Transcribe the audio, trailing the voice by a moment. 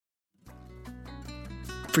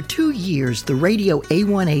For 2 years, the Radio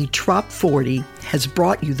A1A Trop 40 has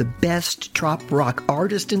brought you the best trop rock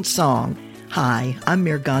artist and song. Hi, I'm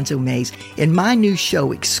Mayor Gonzo Mays, and my new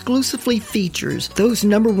show exclusively features those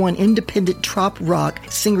 #1 independent trop rock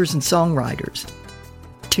singers and songwriters.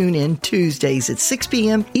 Tune in Tuesdays at 6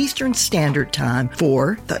 p.m. Eastern Standard Time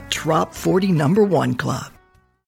for the Trop 40 #1 Club.